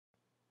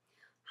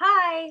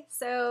Hi!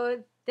 So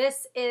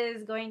this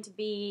is going to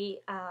be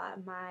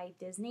my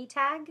Disney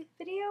tag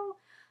video.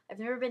 I've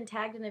never been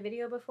tagged in a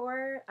video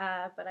before,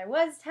 but I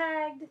was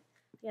tagged.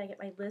 Yeah, I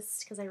get my list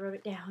because I wrote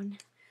it down.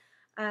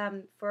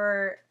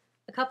 For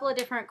a couple of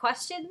different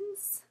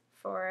questions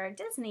for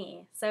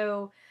Disney.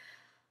 So,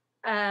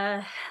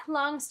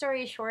 long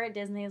story short,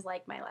 Disney is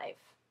like my life.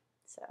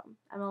 So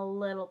I'm a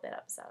little bit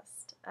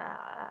obsessed.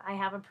 I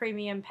have a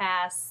premium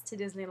pass to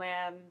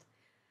Disneyland.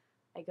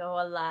 I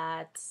go a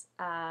lot.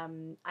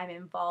 I'm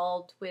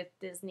involved with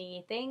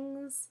Disney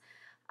things.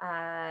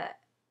 I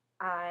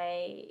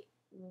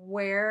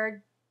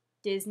wear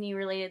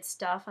Disney-related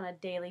stuff on a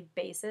daily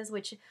basis,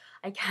 which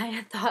I kind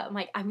of thought,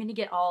 I'm going to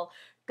get all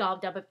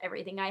gobbled up of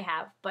everything I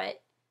have,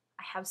 but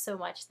I have so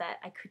much that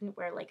I couldn't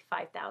wear like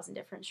 5,000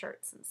 different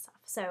shirts and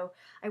stuff. So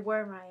I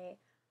wore my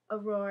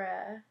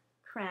Aurora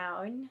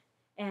crown,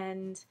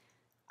 and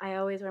I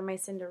always wear my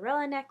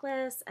Cinderella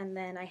necklace, and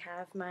then I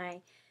have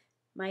my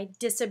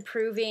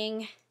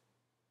disapproving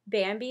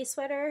Bambi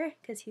sweater,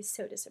 because he's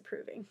so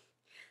disapproving.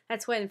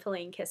 That's when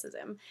Feline kisses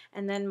him.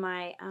 And then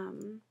my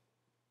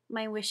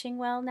my wishing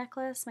well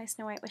necklace, my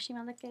Snow White wishing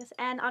well necklace,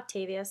 and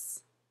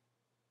Octavius.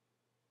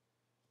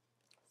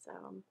 So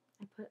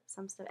I put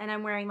some stuff, and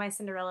I'm wearing my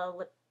Cinderella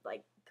lip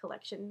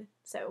collection.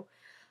 So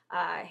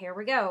here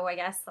we go. I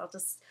guess I'll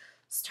just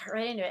start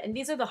right into it. And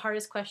these are the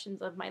hardest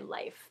questions of my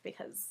life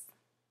because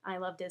I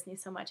love Disney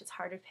so much. It's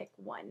hard to pick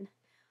one.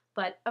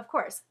 But, of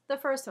course, the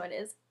first one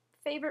is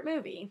favorite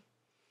movie.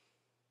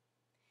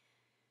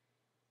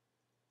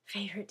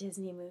 Favorite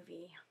Disney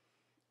movie.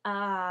 They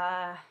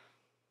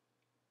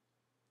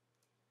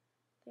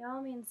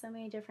all mean so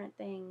many different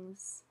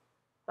things.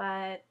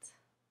 But,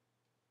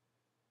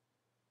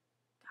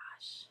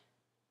 gosh.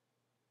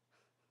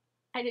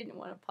 I didn't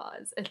want to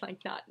pause and,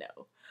 not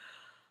know.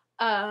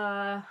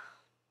 I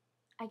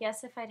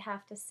guess if I'd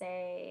have to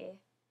say,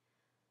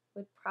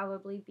 would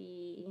probably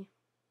be...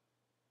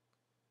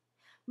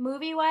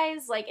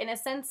 Movie-wise, in a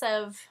sense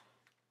of,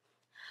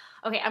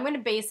 okay, I'm going to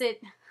base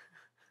it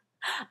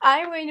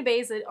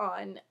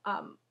on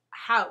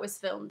how it was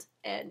filmed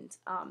and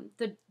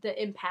the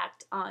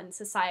impact on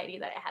society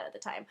that it had at the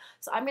time.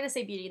 So I'm going to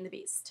say Beauty and the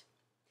Beast,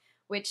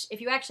 which,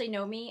 if you actually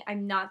know me,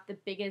 I'm not the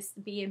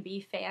biggest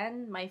B&B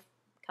fan. A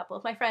couple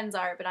of my friends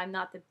are, but I'm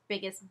not the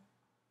biggest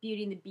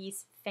Beauty and the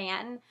Beast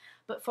fan.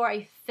 But for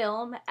a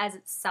film as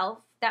itself,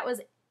 that was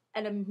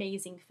an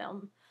amazing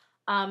film.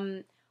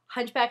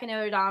 Hunchback of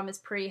Notre Dame is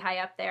pretty high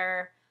up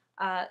there.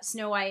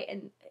 Snow White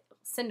and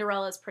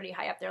Cinderella is pretty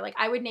high up there.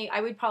 I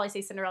would probably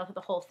say Cinderella for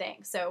the whole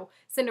thing. So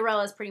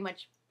Cinderella is pretty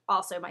much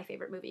also my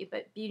favorite movie,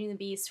 but Beauty and the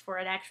Beast for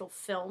an actual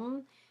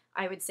film,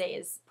 I would say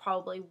is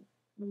probably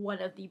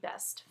one of the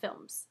best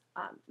films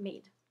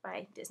made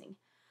by Disney.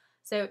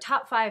 So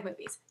top 5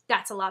 movies.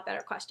 That's a lot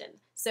better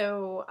question.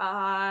 So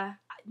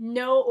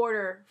no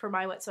order for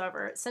mine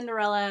whatsoever.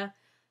 Cinderella,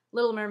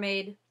 Little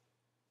Mermaid,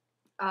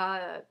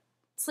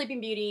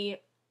 Sleeping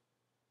Beauty,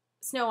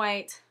 Snow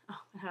White. Oh,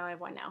 I don't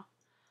have one now.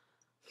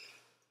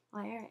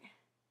 All right.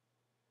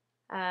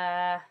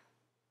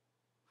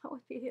 What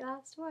would be the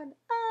last one?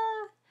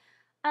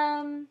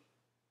 I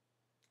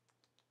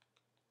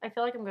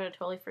feel like I'm going to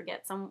totally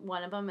forget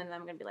one of them, and then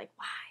I'm going to be like,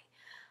 why?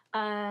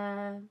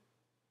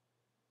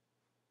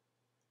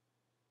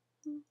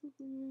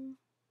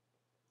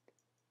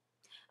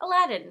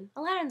 Aladdin.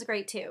 Aladdin's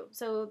great too.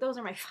 So those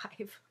are my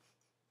 5.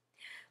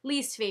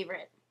 Least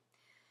favorite.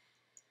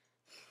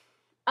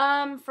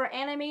 For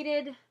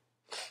animated,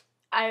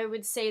 I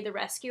would say The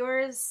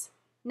Rescuers.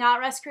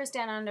 Not Rescuers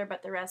Down Under,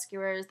 but The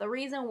Rescuers. The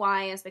reason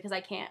why is because I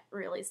can't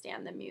really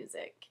stand the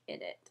music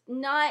in it.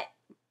 Not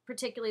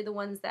particularly the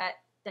ones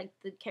that the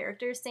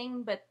characters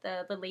sing, but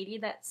the lady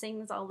that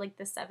sings all the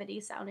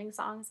 70s sounding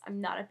songs.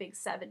 I'm not a big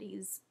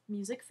 70s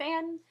music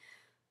fan.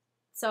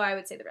 So I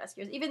would say The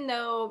Rescuers. Even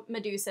though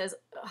Medusa's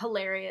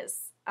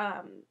hilarious,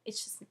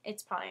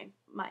 it's probably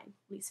my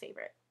least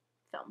favorite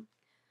film.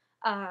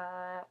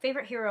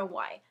 Favorite hero,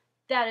 why?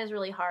 That is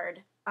really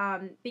hard.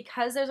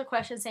 Because there's a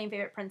question saying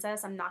favorite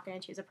princess, I'm not going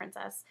to choose a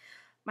princess.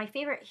 My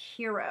favorite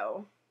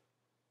hero.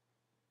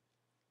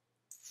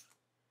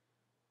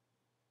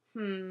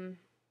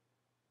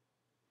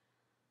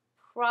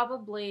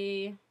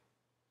 Probably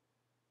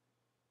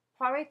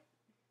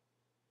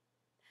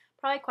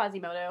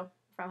Quasimodo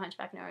from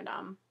Hunchback of Notre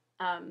Dame.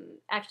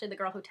 Actually, the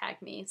girl who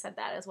tagged me said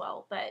that as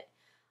well, but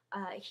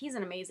he's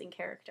an amazing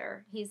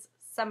character. He's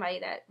somebody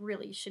that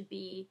really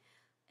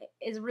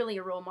is really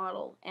a role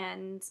model,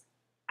 and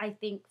I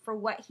think for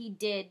what he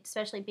did,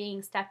 especially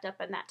being stuck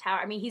up in that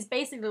tower, he's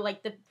basically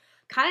the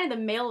kind of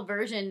the male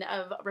version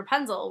of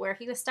Rapunzel, where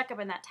he was stuck up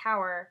in that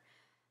tower,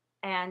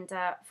 and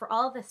for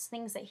all of the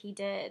things that he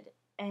did,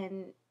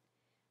 and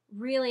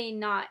really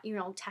not,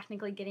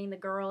 technically getting the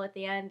girl at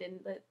the end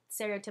and the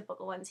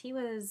stereotypical ones,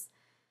 he's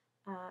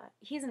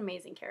an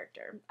amazing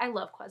character. I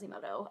love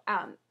Quasimodo.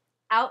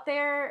 Out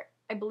There,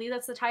 I believe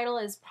that's the title,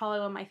 is probably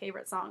one of my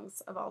favorite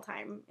songs of all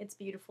time. It's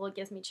beautiful. It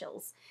gives me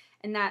chills.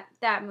 And that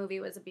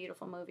movie was a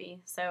beautiful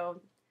movie.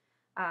 So,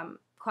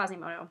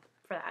 Quasimodo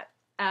for that.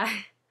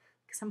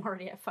 Because I'm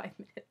already at 5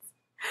 minutes.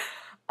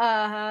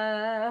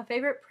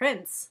 Favorite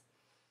prince.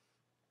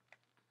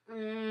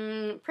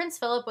 Prince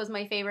Philip was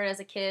my favorite as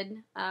a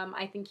kid.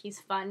 I think he's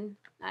fun.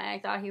 I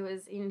thought he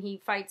was,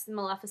 he fights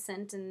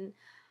Maleficent, and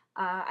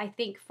I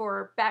think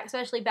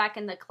especially back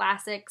in the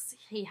classics,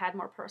 he had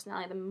more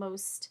personality than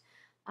most.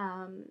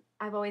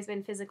 I've always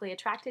been physically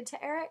attracted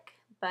to Eric,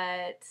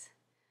 but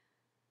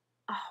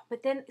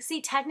then see,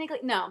 technically,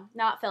 no,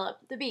 not Philip,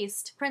 the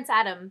Beast, Prince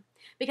Adam,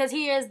 because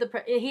he is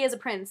a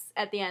prince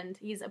at the end.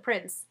 He's a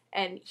prince,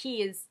 and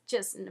he is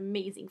just an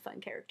amazing,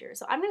 fun character.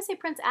 So I'm gonna say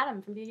Prince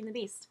Adam from Beauty and the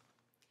Beast.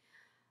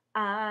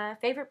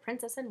 Favorite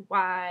princess and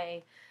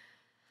why?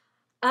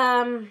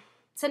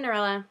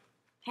 Cinderella,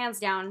 hands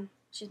down.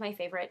 She's my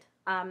favorite.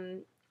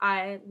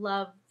 I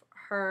love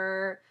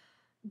her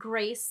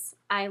grace.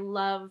 I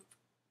love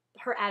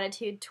her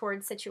attitude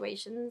towards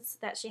situations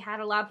that she had.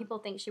 A lot of people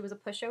think she was a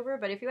pushover,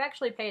 but if you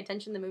actually pay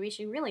attention to the movie,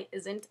 she really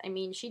isn't. I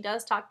mean, she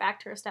does talk back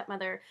to her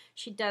stepmother.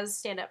 She does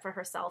stand up for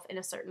herself in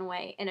a certain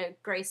way, in a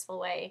graceful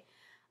way.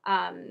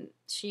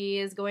 She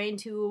is going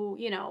to,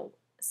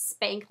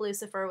 spank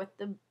Lucifer with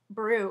the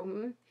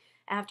broom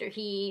after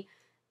he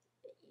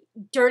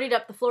dirtied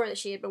up the floor that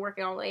she had been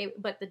working on all day,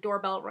 but the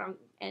doorbell rang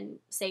and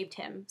saved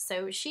him.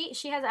 So she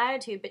has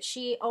attitude, but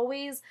she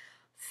always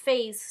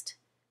faced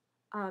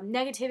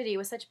negativity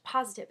with such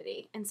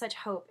positivity and such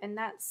hope, and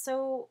that's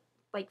so,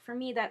 for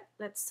me,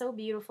 that's so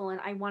beautiful, and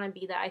I want to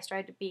be that. I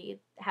strive to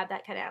have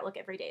that kind of outlook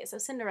every day. So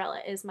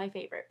Cinderella is my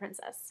favorite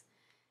princess,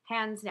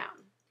 hands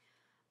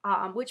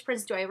down. Which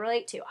prince do I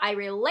relate to? I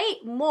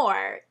relate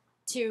more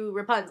to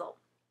Rapunzel.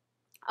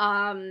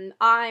 I'm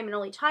an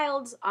only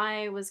child.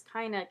 I was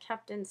kind of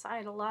kept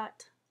inside a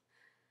lot.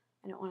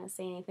 I don't want to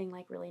say anything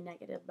really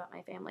negative about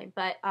my family,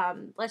 but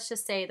let's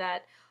just say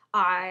that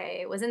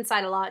I was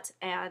inside a lot,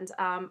 and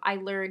I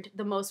learned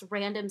the most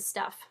random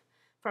stuff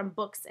from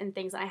books and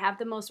things. I have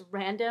the most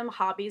random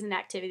hobbies and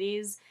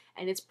activities,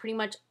 and it's pretty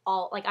much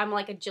all, I'm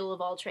like a Jill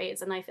of all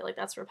trades, and I feel like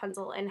that's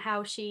Rapunzel, and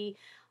how she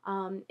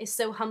is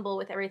so humble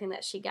with everything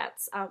that she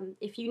gets.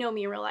 If you know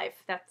me in real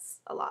life, that's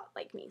a lot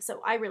like me, so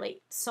I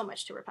relate so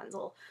much to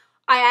Rapunzel.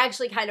 I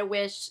actually kind of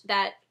wish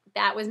that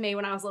was made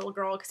when I was a little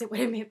girl, because it would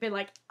have been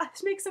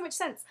this makes so much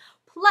sense.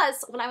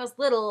 Plus, when I was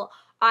little,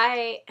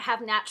 I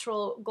have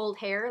natural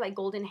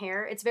golden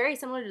hair. It's very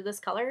similar to this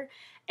color,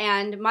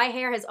 and my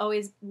hair has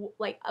always,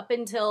 up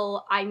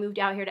until I moved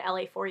out here to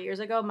LA 4 years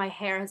ago, my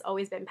hair has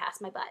always been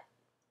past my butt.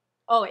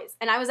 Always.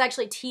 And I was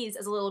actually teased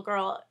as a little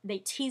girl. They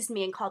teased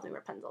me and called me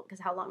Rapunzel because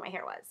of how long my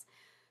hair was.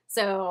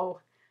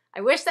 So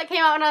I wish that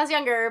came out when I was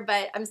younger,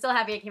 but I'm still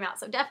happy it came out.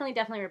 So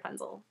definitely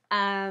Rapunzel.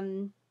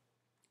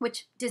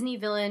 Which Disney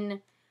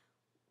villain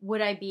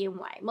would I be and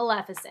why?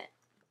 Maleficent.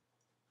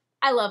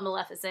 I love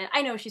Maleficent.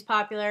 I know she's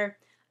popular.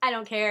 I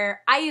don't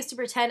care. I used to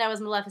pretend I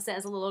was Maleficent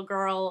as a little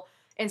girl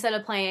instead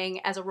of playing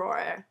as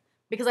Aurora,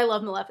 because I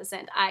love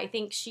Maleficent. I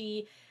think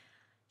she's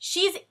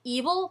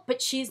evil,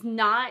 but she's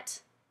not...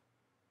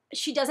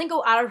 She doesn't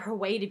go out of her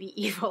way to be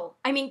evil.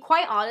 I mean,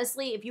 quite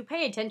honestly, if you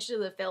pay attention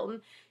to the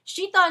film,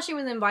 she thought she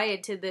was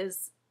invited to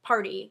this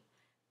party.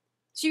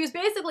 She was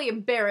basically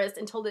embarrassed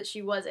and told that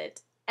she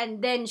wasn't.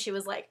 And then she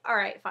was like, all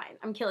right, fine,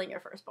 I'm killing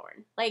your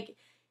firstborn.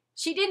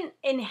 She didn't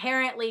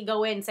inherently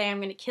go in and say, I'm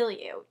going to kill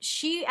you.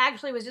 She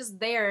actually was just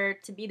there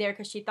to be there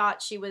because she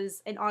thought she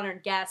was an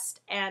honored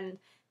guest, and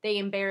they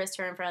embarrassed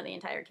her in front of the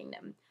entire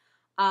kingdom.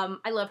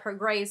 I love her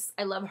grace.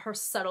 I love her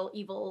subtle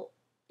evil.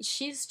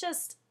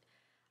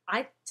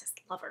 I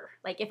just love her.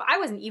 If I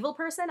was an evil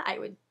person, I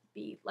would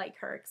be like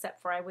her,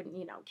 except for I wouldn't,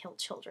 kill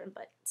children,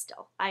 but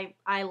still, I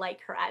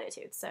like her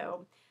attitude,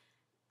 so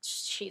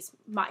she's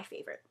my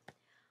favorite.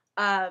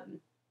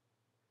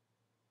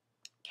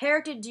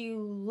 Character do you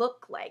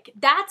look like?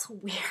 That's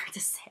weird to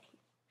say.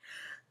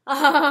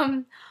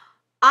 I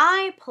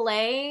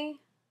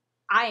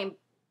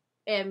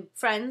am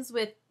friends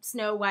with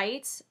Snow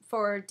White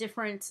for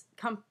different,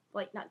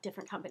 not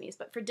different companies,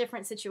 but for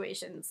different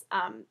situations,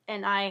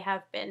 and I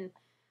have been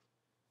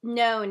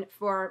known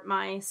for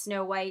my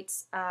Snow White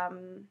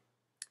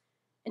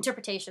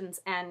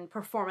interpretations and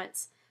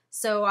performance.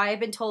 So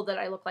I've been told that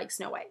I look like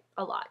Snow White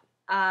a lot.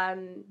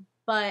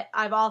 But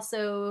I've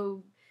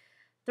also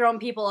thrown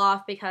people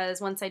off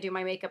because once I do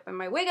my makeup and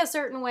my wig a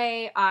certain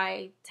way,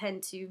 I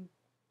tend to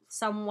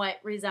somewhat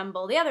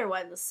resemble the other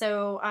ones.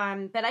 So,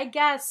 but I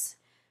guess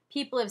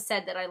people have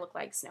said that I look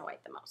like Snow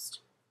White the most.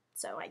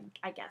 So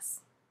I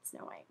guess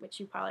Snow White, which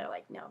you probably are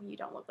like, no, you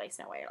don't look like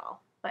Snow White at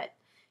all. But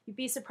you'd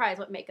be surprised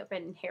what makeup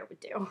and hair would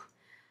do.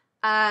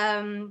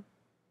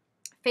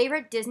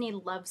 Favorite Disney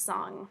love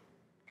song?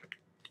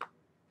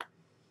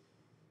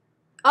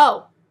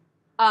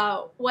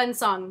 One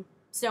song,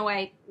 Snow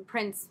White,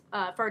 Prince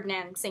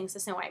Ferdinand sings to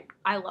Snow White.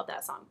 I love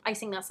that song. I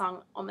sing that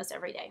song almost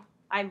every day.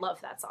 I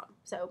love that song.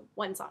 So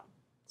one song,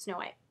 Snow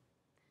White.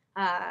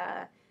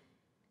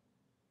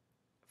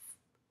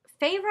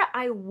 Favorite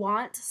I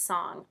want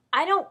song.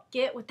 I don't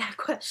get what that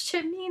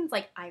question means.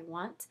 I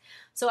want.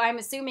 So I'm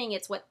assuming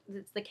it's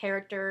the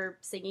character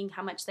singing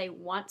how much they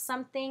want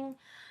something.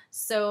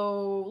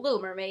 So Little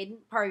Mermaid,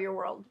 Part of Your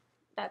World.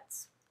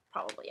 That's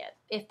probably it,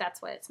 if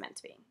that's what it's meant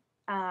to be.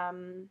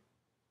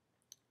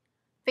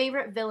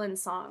 Favorite villain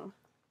song?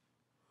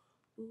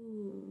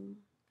 Ooh,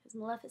 because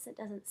Maleficent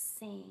doesn't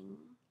sing.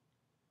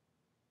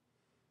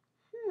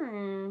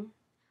 Hmm.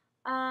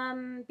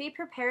 Be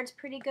Prepared's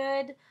pretty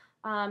good.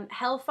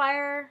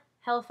 Hellfire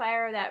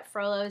that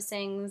Frollo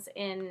sings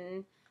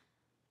in,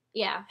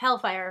 yeah,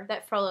 Hellfire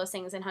that Frollo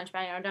sings in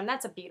Hunchback of Notre Dame.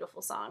 That's a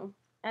beautiful song.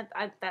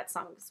 That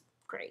song's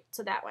great.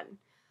 So that one.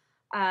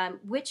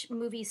 Which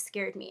movie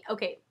scared me?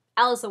 Okay,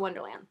 Alice in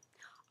Wonderland.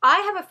 I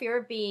have a fear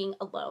of being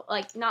alone.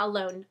 Like, not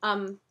alone.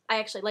 I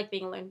actually like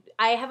being alone.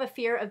 I have a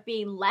fear of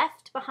being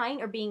left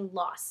behind or being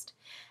lost.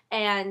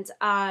 And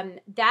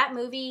that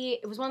movie,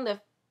 it was one of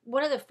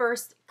the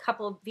first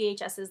couple of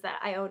VHSs that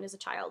I owned as a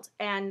child.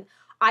 And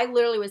I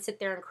literally would sit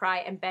there and cry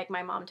and beg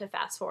my mom to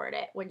fast forward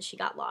it when she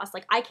got lost.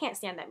 Like, I can't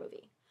stand that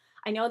movie.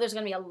 I know there's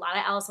going to be a lot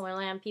of Alice in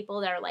Wonderland people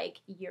that are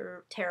like,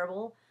 you're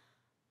terrible.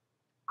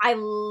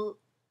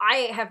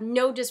 I have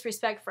no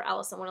disrespect for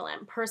Alice in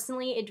Wonderland.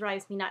 Personally, it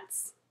drives me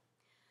nuts.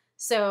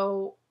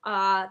 So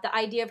the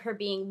idea of her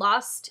being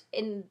lost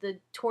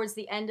towards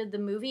the end of the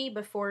movie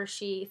before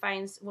Chess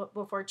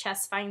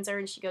finds her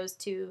and she goes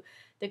to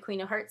the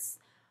Queen of Hearts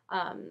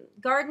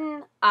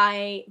garden,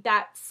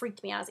 that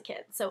freaked me out as a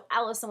kid. So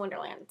Alice in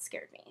Wonderland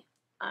scared me.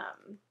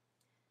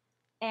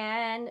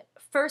 And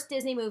first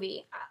Disney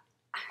movie,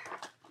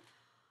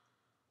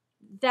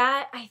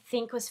 that I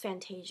think was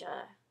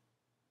Fantasia.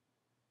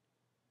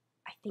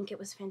 I think it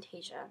was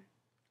Fantasia.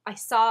 I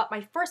saw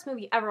my first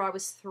movie ever, I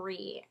was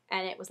 3,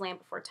 and it was Land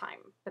Before Time,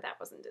 but that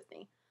wasn't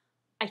Disney.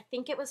 I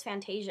think it was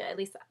Fantasia, at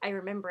least I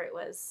remember it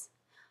was.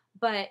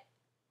 But,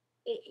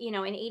 in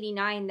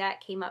 '89,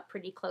 that came up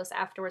pretty close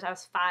afterwards. I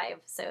was 5,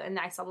 and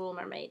I saw Little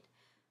Mermaid.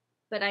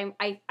 But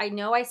I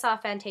know I saw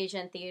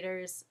Fantasia in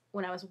theaters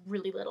when I was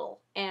really little,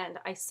 and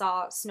I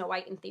saw Snow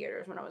White in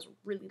theaters when I was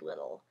really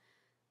little.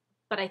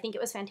 But I think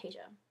it was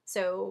Fantasia.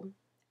 So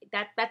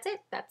that's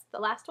it. That's the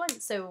last one.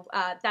 So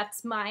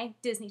that's my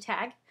Disney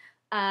tag.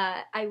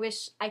 I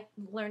wish I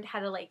learned how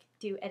to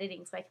do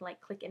editing so I can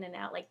click in and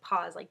out,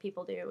 pause like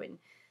people do,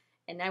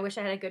 and I wish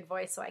I had a good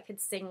voice so I could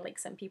sing like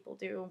some people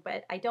do,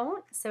 but I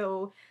don't.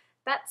 So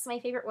that's my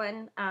favorite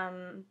one.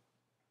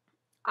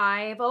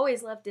 I've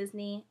always loved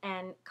Disney,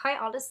 and quite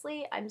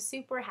honestly, I'm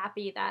super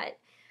happy that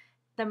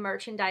the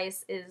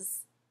merchandise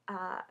is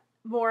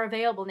more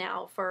available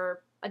now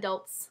for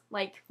adults,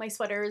 like my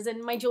sweaters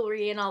and my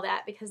jewelry and all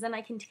that, because then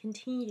I can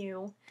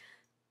continue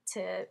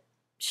to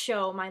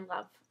show my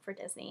love for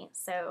Disney.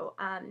 So,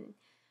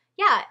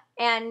 yeah,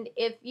 and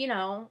if,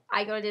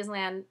 I go to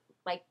Disneyland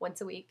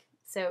once a week,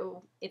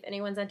 so if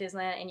anyone's at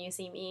Disneyland and you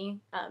see me,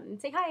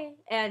 say hi.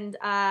 And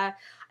I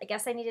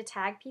guess I need to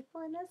tag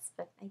people in this,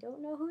 but I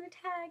don't know who to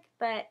tag.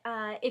 But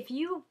if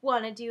you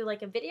want to do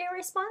a video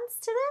response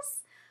to this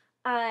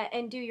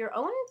and do your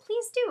own,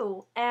 please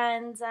do.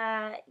 And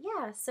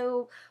yeah,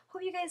 so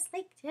hope you guys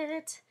liked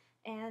it.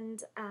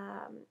 And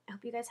I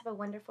hope you guys have a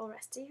wonderful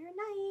rest of your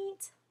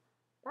night.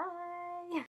 Bye.